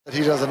that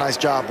he does a nice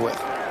job with.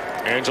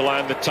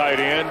 Angeline, the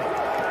tight end.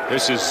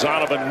 This is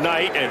Zonovan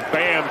Knight, and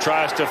Bam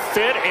tries to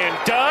fit and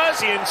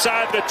does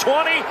inside the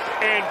 20,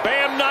 and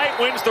Bam Knight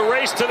wins the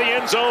race to the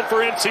end zone for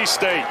NC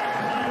State.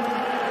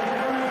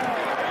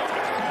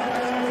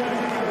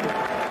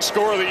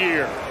 Score of the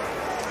year.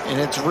 And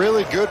it's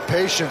really good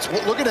patience.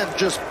 Look at him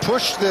just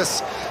push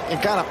this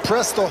and kind of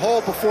press the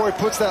hole before he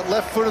puts that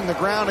left foot in the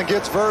ground and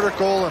gets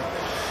vertical.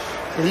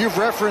 And you've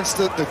referenced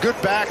the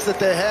good backs that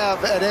they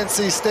have at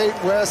NC State,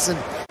 Wes. And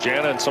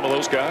Jana and some of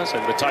those guys,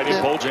 and the tight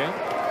end Pole Jam.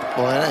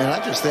 Well, and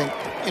I just think,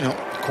 the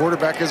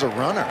quarterback is a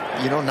runner,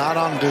 not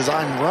on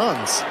design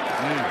runs.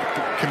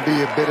 Can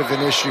be a bit of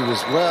an issue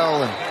as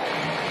well.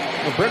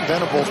 And Brent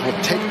Venables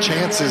will take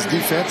chances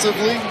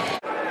defensively.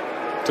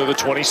 To the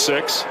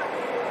 26.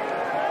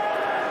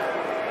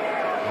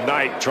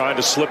 Knight trying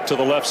to slip to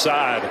the left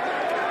side.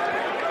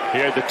 He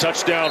had the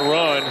touchdown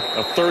run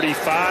of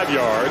 35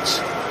 yards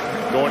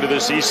going to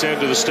this east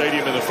end of the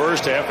stadium in the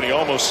first half, and he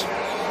almost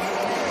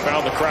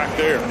found the crack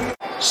there.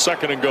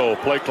 2nd and goal.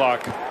 Play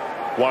clock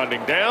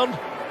winding down.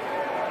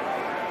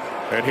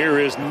 And here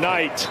is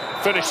Knight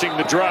finishing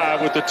the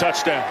drive with the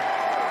touchdown.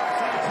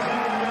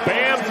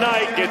 Bam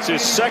Knight gets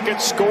his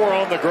 2nd score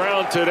on the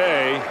ground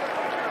today.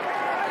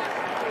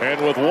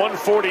 And with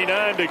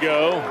 1:49 to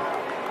go,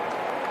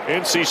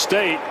 NC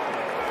State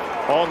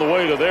on the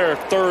way to their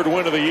 3rd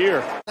win of the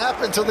year.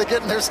 Snap until they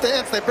get in their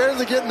stance. They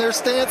barely get in their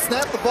stance,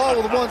 snap the ball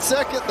with 1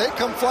 second. They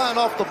come flying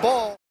off the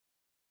ball.